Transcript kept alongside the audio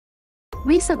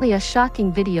Recently, a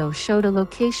shocking video showed a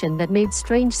location that made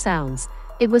strange sounds.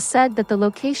 It was said that the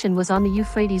location was on the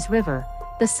Euphrates River.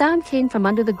 The sound came from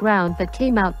under the ground that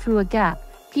came out through a gap.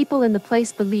 People in the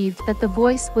place believed that the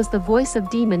voice was the voice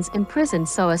of demons imprisoned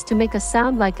so as to make a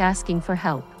sound like asking for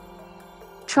help.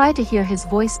 Try to hear his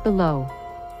voice below.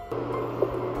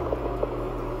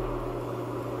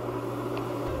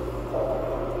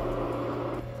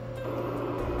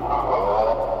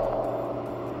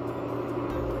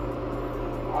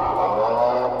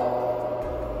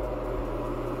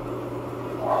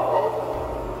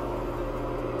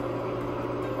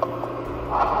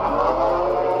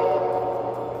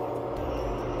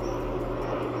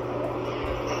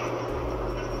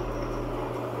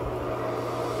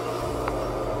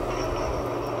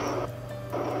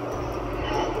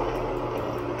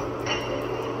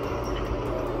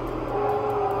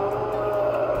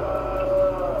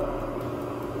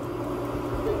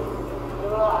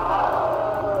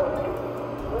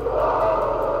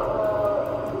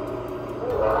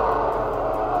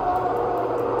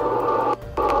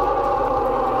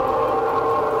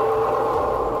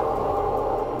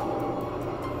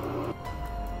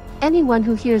 Anyone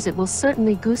who hears it will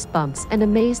certainly goosebumps and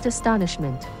amazed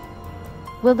astonishment.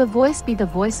 Will the voice be the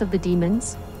voice of the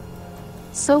demons?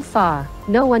 So far,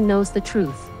 no one knows the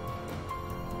truth.